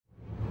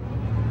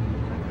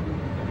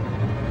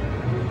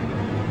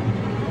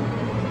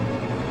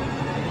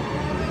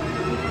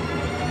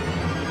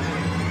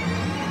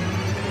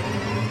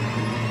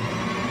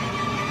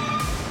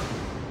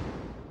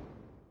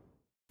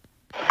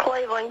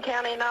Midland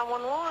County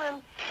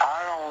 911.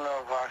 I don't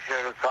know if I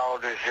should have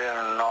called this in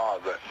or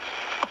not, but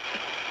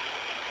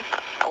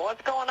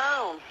What's going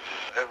on?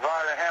 if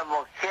I'd had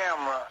my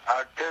camera,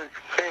 I took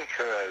a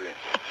picture of it.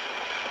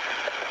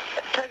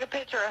 Took a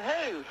picture of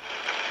who?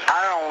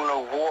 I don't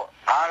know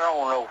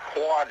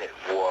what it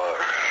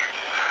was.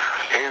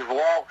 He's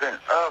walking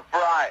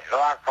upright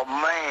like a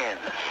man.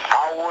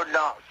 I would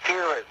not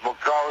kill it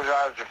because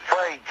I was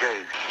afraid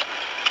to.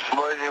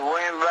 But it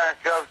went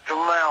back up the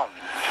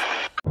mountain.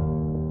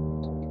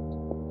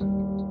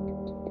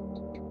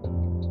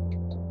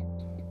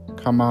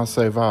 Comment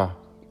ça va?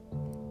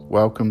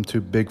 Welcome to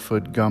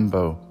Bigfoot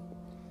Gumbo,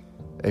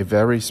 a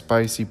very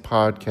spicy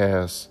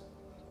podcast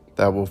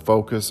that will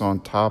focus on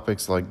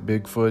topics like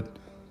Bigfoot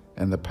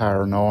and the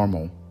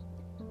paranormal.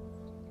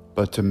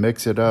 But to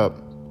mix it up,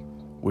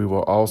 we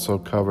will also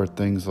cover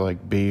things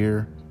like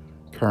beer,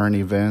 current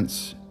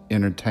events,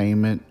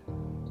 entertainment,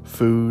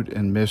 food,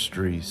 and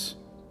mysteries.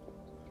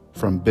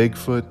 From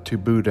Bigfoot to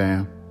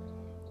Boudin,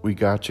 we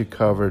got you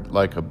covered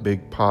like a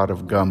big pot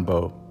of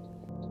gumbo.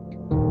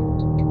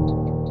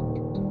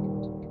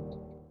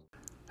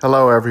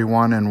 Hello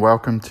everyone, and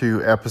welcome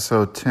to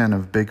episode 10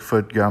 of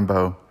Bigfoot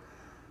Gumbo.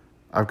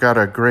 I've got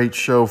a great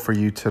show for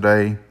you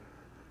today.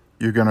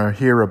 You're going to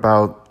hear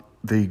about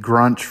the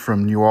Grunch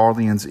from New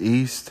Orleans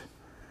East,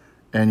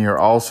 and you're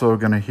also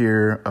going to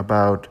hear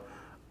about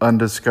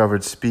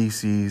undiscovered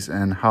species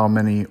and how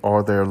many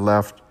are there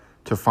left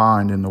to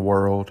find in the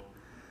world.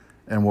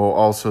 And we'll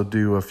also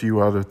do a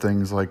few other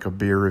things like a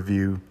beer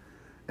review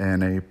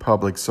and a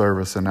public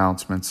service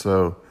announcement.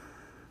 So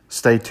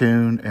stay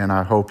tuned, and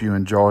I hope you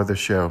enjoy the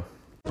show.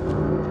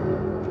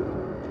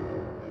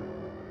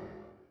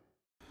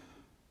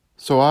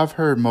 So I've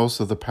heard most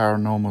of the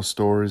paranormal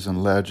stories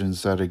and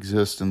legends that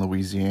exist in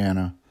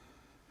Louisiana,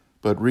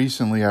 but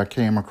recently I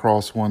came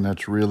across one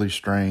that's really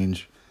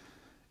strange,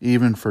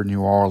 even for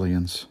New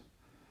Orleans.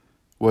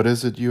 What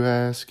is it, you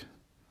ask?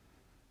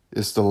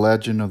 It's the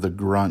legend of the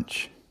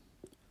Grunch.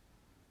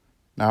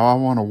 Now I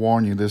want to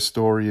warn you, this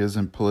story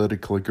isn't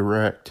politically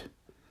correct,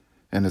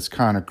 and it's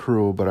kind of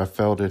cruel, but I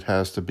felt it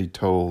has to be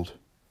told.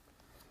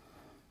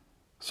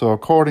 So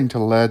according to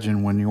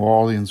legend, when New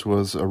Orleans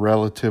was a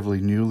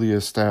relatively newly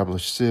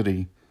established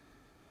city,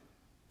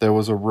 there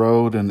was a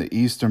road in the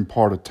eastern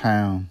part of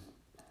town.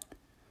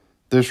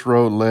 This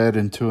road led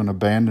into an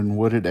abandoned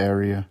wooded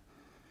area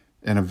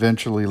and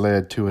eventually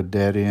led to a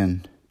dead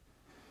end.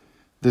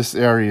 This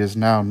area is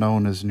now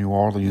known as New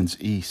Orleans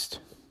East.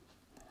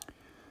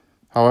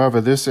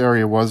 However, this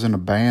area wasn't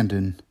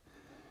abandoned.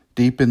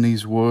 Deep in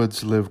these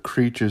woods lived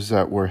creatures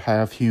that were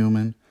half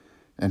human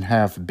and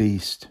half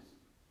beast.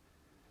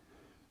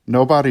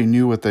 Nobody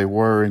knew what they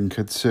were and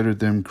considered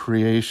them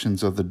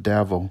creations of the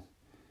devil.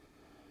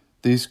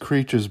 These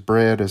creatures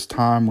bred as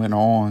time went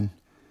on,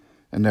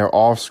 and their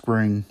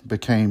offspring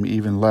became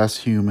even less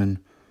human,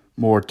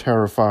 more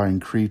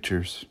terrifying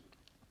creatures.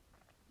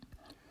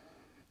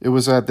 It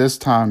was at this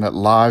time that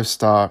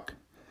livestock,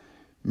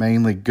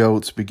 mainly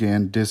goats,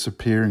 began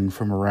disappearing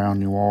from around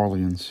New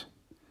Orleans.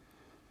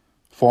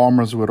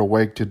 Farmers would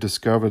awake to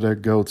discover their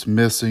goats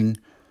missing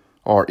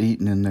or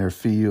eaten in their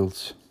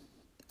fields.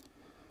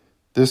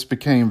 This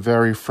became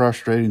very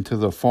frustrating to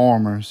the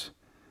farmers,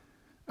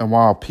 and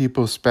while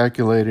people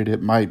speculated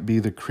it might be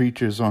the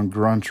creatures on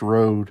Grunch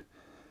Road,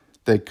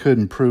 they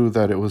couldn't prove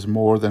that it was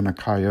more than a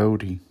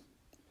coyote.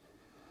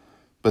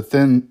 But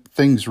then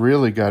things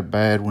really got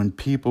bad when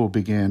people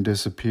began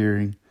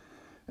disappearing,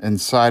 and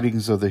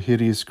sightings of the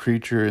hideous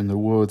creature in the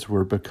woods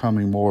were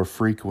becoming more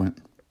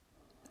frequent.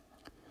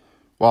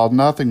 While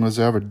nothing was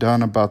ever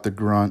done about the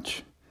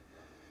Grunch,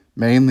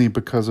 mainly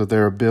because of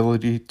their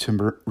ability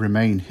to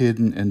remain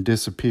hidden and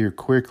disappear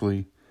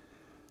quickly,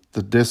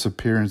 the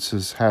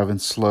disappearances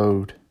haven't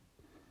slowed.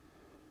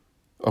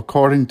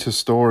 According to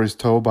stories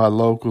told by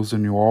locals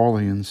in New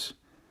Orleans,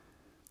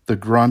 the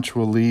Grunch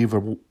will leave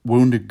a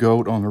wounded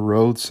goat on the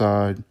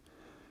roadside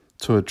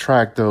to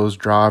attract those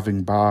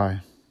driving by.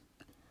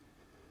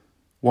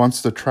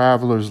 Once the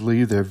travelers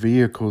leave their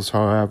vehicles,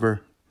 however,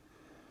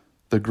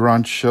 the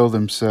Grunch show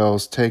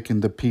themselves,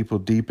 taking the people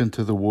deep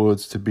into the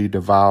woods to be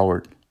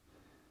devoured.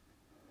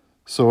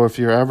 So if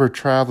you're ever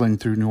traveling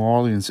through New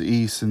Orleans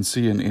East and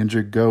see an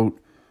injured goat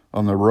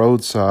on the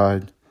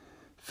roadside,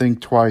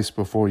 think twice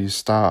before you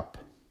stop.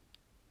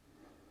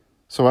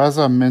 So as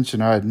I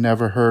mentioned, I had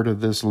never heard of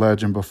this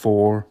legend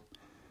before.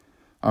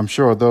 I'm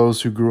sure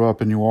those who grew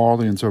up in New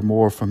Orleans are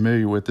more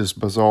familiar with this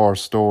bizarre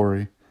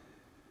story.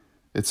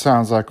 It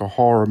sounds like a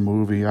horror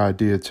movie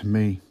idea to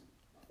me.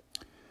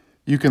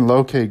 You can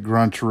locate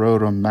Grunch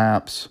Road on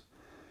maps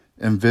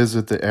and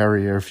visit the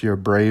area if you're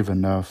brave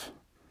enough.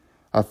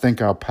 I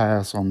think I'll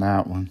pass on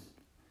that one.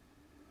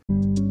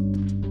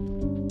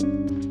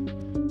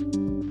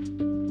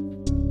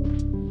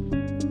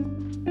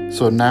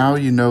 So now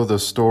you know the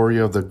story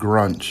of the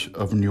Grunch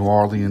of New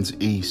Orleans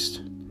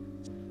East.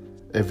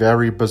 A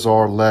very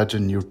bizarre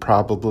legend you've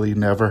probably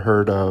never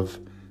heard of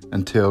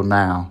until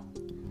now.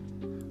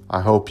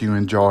 I hope you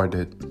enjoyed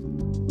it.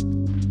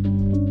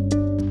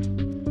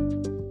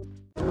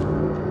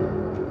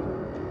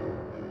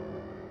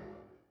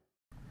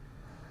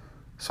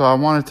 So I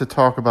wanted to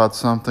talk about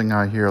something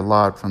I hear a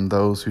lot from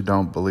those who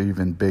don't believe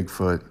in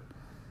Bigfoot.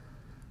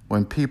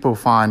 When people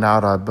find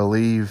out I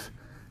believe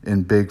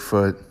in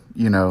Bigfoot,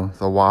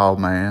 the wild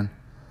man,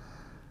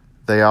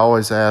 they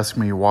always ask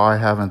me why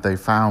haven't they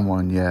found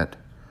one yet?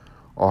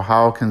 Or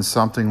how can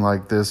something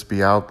like this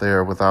be out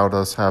there without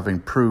us having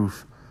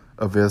proof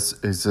of its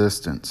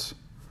existence?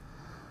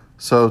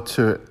 So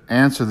to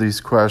answer these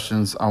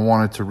questions, I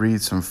wanted to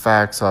read some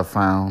facts I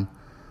found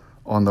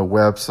on the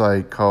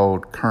website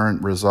called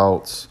Current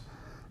Results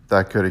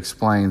that could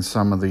explain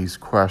some of these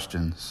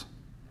questions.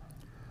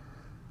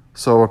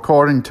 So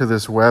according to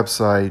this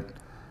website,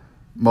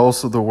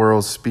 most of the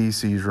world's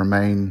species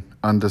remain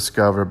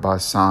undiscovered by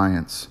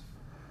science.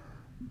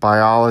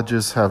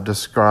 Biologists have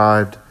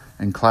described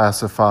and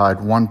classified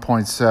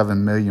 1.7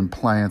 million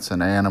plants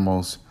and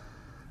animals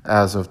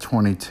as of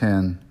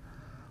 2010,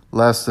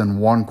 less than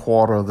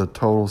 1/4 of the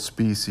total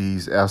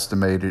species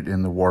estimated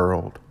in the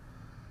world.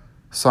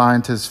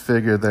 Scientists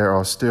figure there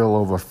are still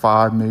over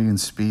 5 million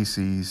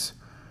species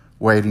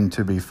waiting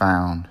to be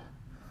found.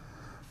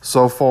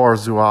 So far,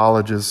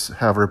 zoologists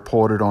have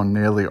reported on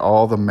nearly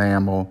all the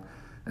mammal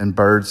and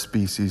bird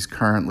species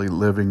currently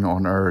living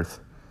on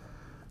Earth.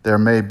 There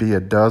may be a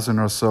dozen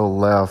or so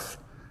left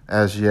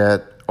as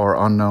yet or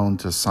unknown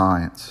to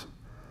science.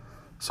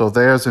 So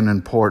there's an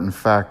important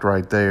fact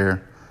right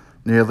there.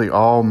 Nearly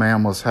all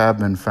mammals have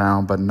been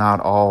found, but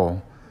not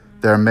all.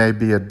 There may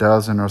be a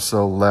dozen or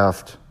so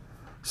left.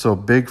 So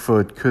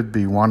Bigfoot could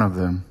be one of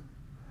them.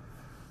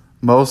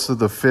 Most of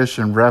the fish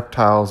and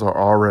reptiles are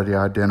already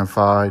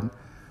identified,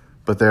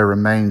 but there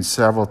remain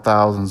several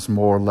thousands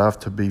more left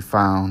to be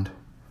found.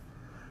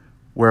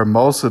 Where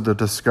most of the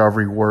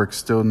discovery work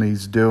still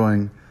needs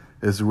doing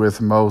is with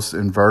most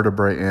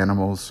invertebrate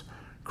animals,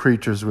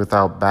 creatures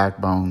without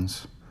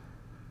backbones.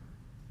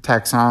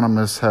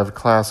 Taxonomists have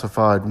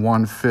classified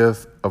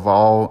 1/5 of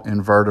all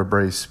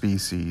invertebrate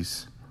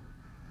species.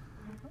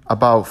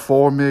 About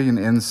 4 million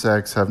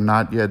insects have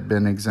not yet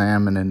been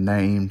examined and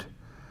named.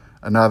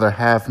 Another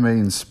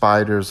 500,000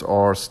 spiders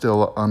are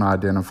still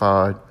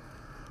unidentified,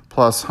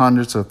 plus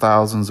hundreds of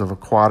thousands of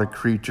aquatic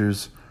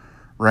creatures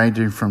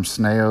ranging from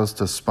snails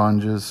to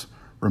sponges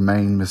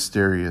remain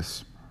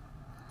mysterious.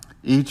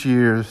 Each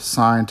year,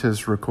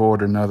 scientists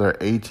record another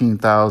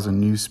 18,000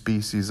 new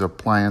species of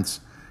plants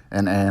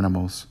and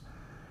animals.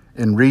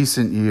 In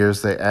recent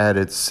years, they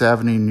added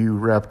 70 new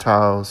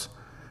reptiles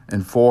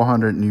and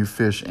 400 new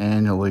fish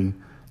annually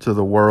to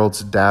the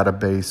world's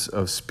database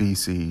of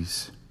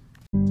species.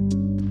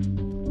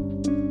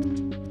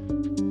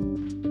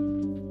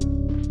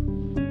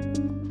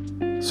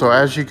 So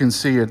as you can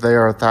see,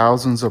 there are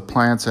thousands of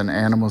plants and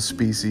animal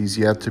species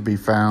yet to be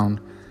found,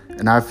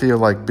 and I feel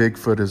like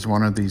Bigfoot is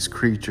one of these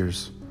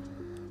creatures.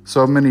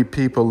 So many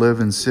people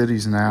live in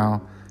cities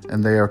now,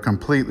 and they are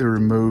completely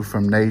removed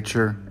from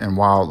nature and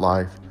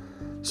wildlife.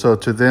 So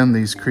to them,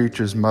 these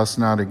creatures must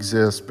not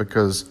exist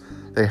because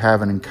they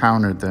haven't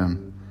encountered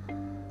them.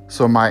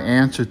 So my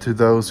answer to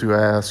those who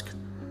ask,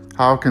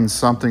 how can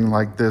something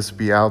like this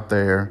be out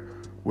there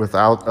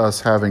without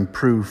us having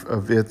proof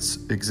of its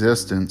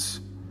existence?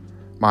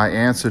 My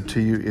answer to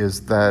you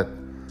is that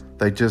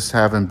they just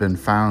haven't been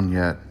found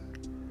yet.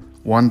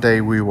 One day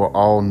we will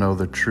all know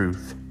the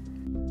truth.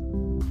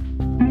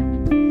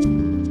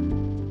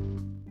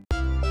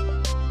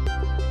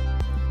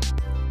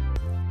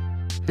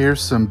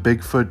 Here's some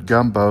Bigfoot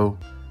Gumbo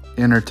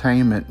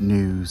entertainment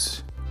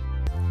news.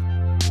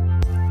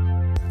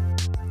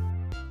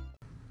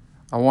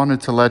 I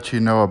wanted to let you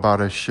know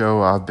about a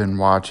show I've been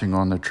watching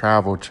on the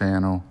Travel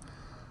Channel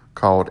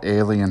called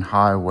Alien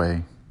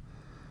Highway.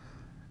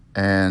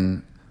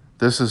 And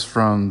this is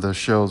from the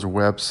show's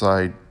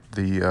website.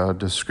 The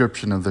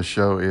description of the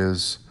show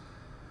is,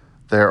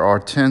 there are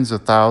tens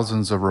of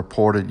thousands of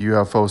reported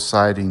UFO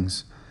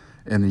sightings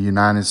in the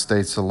United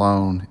States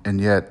alone,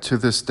 and yet to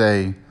this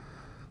day,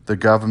 the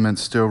government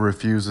still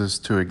refuses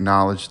to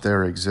acknowledge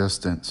their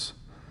existence.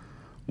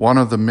 One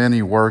of the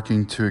many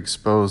working to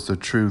expose the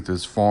truth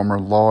is former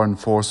law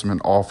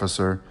enforcement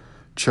officer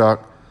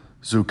Chuck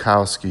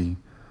Zukowski,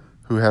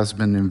 who has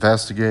been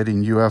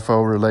investigating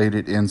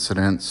UFO-related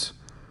incidents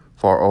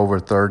for over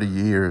 30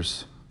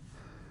 years.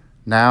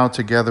 Now,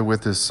 together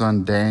with his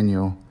son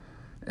Daniel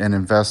and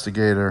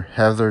investigator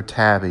Heather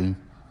Tabby,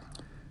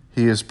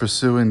 he is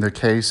pursuing the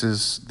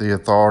cases the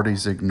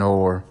authorities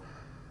ignore,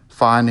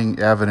 finding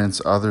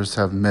evidence others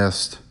have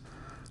missed,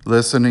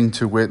 listening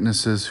to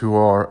witnesses who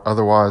are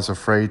otherwise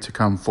afraid to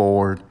come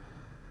forward,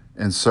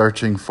 and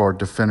searching for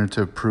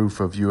definitive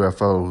proof of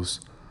UFOs,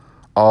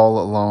 all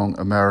along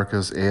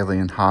America's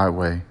alien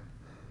highway.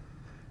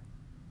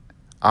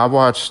 I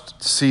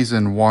watched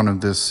season 1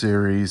 of this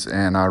series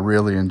and I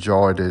really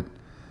enjoyed it.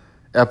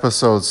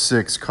 Episode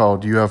 6,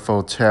 called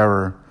UFO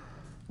Terror,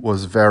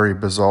 was very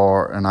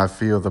bizarre and I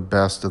feel the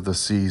best of the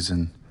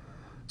season.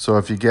 So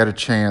if you get a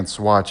chance,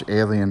 watch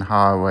Alien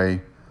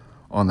Highway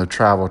on the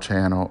Travel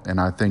Channel, and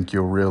I think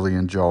you'll really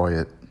enjoy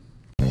it.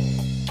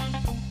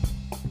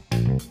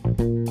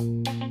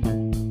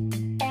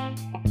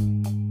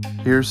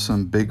 Here's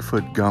some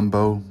Bigfoot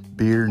Gumbo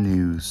beer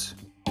news.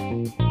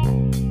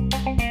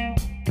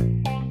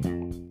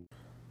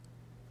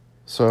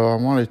 So I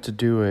wanted to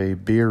do a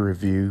beer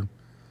review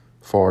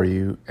for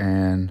you,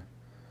 and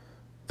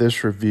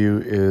this review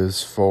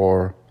is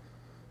for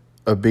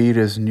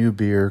Abita's new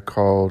beer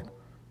called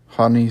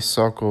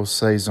Honeysuckle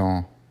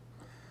Saison.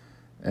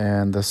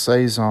 And the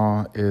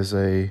Saison is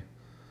a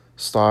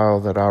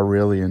style that I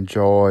really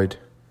enjoyed,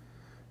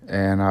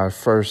 and I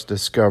first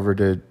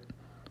discovered it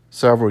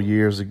several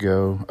years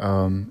ago,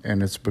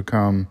 and it's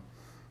become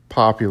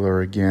popular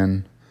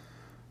again.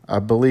 I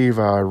believe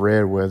I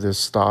read where this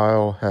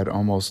style had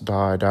almost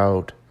died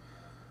out,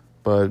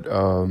 but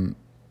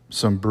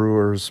some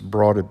brewers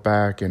brought it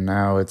back, and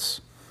now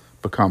it's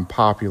become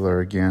popular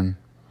again.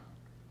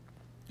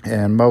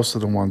 And most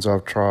of the ones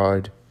I've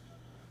tried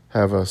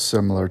have a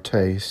similar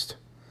taste.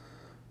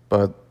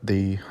 But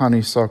the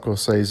Honeysuckle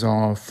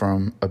Saison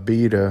from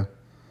Abita,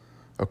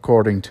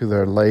 according to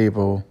their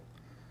label,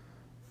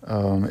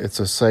 it's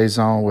a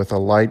Saison with a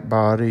light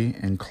body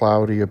and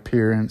cloudy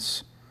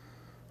appearance.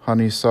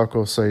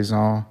 Honeysuckle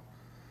Saison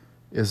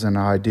is an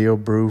ideal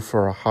brew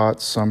for a hot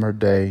summer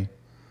day.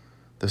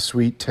 The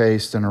sweet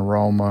taste and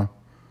aroma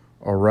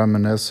are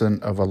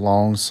reminiscent of a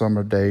long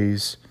summer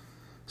days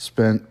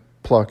spent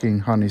plucking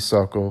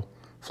honeysuckle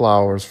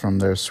flowers from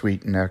their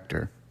sweet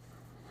nectar.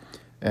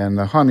 And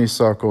the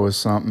honeysuckle is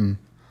something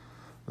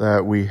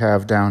that we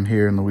have down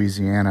here in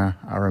Louisiana.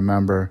 I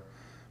remember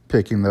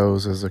picking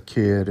those as a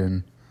kid,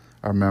 and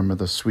I remember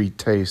the sweet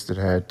taste it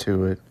had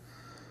to it.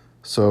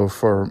 So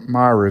for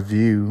my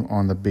review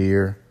on the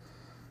beer,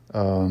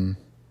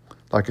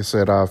 like I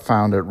said, I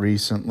found it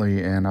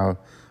recently, and I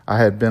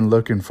had been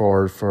looking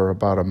for it for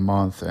about a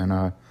month, and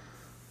I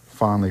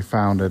finally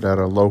found it at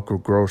a local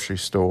grocery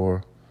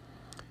store.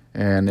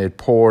 And it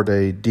poured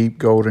a deep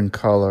golden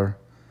color,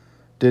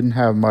 didn't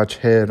have much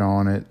head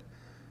on it,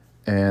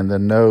 and the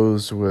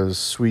nose was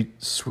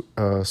sweet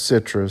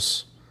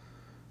citrus.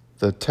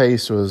 The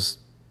taste was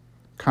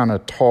kind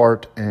of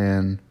tart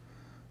and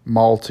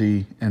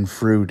malty and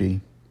fruity.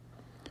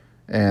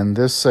 And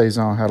this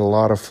Saison had a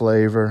lot of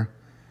flavor,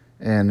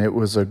 and it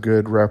was a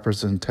good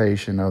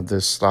representation of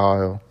this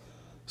style.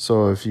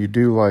 So if you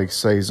do like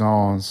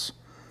Saisons,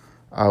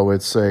 I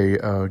would say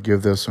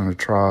give this one a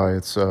try.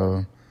 It's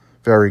a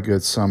very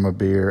good summer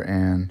beer,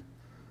 and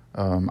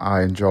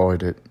I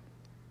enjoyed it.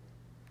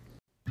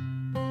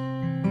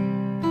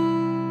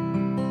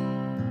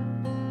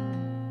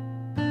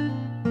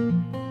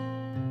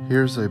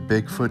 Here's a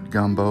Bigfoot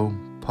Gumbo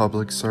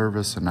public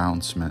service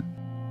announcement.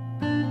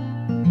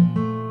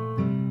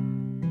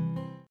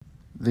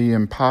 The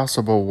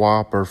Impossible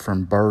Whopper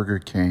from Burger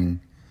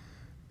King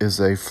is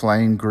a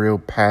flame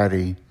grilled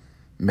patty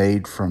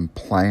made from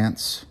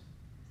plants,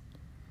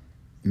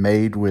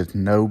 made with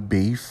no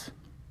beef.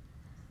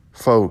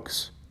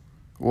 Folks,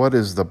 what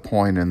is the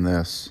point in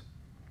this?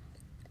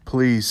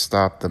 Please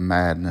stop the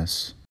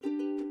madness.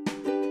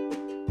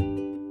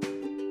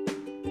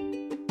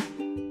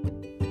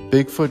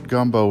 Bigfoot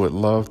Gumbo would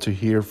love to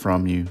hear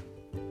from you.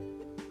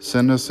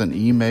 Send us an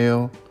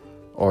email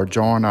or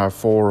join our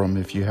forum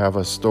if you have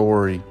a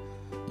story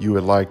you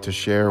would like to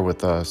share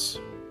with us.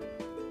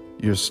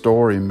 Your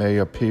story may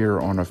appear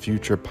on a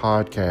future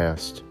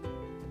podcast.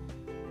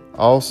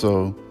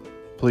 Also,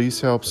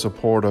 please help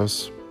support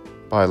us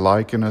by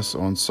liking us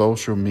on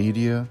social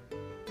media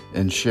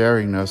and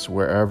sharing us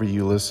wherever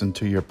you listen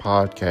to your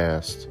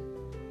podcast.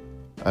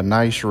 A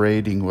nice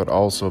rating would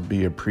also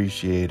be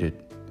appreciated.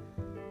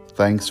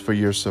 Thanks for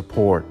your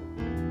support.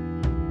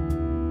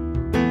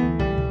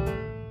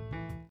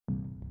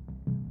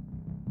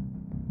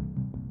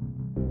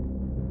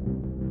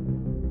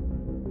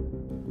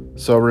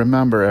 So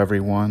remember,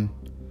 everyone,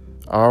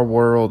 our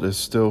world is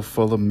still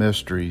full of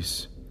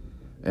mysteries,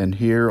 and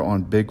here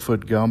on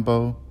Bigfoot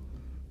Gumbo,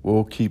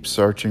 we'll keep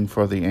searching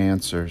for the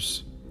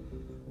answers.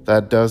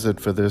 That does it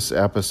for this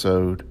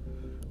episode.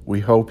 We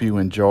hope you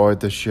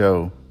enjoyed the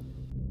show.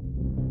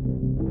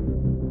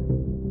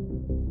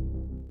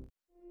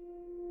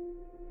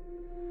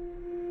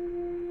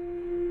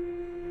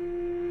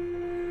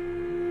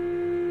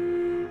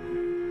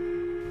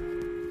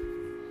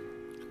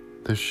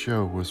 This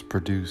show was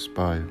produced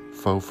by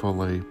Faux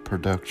Follet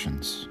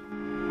Productions.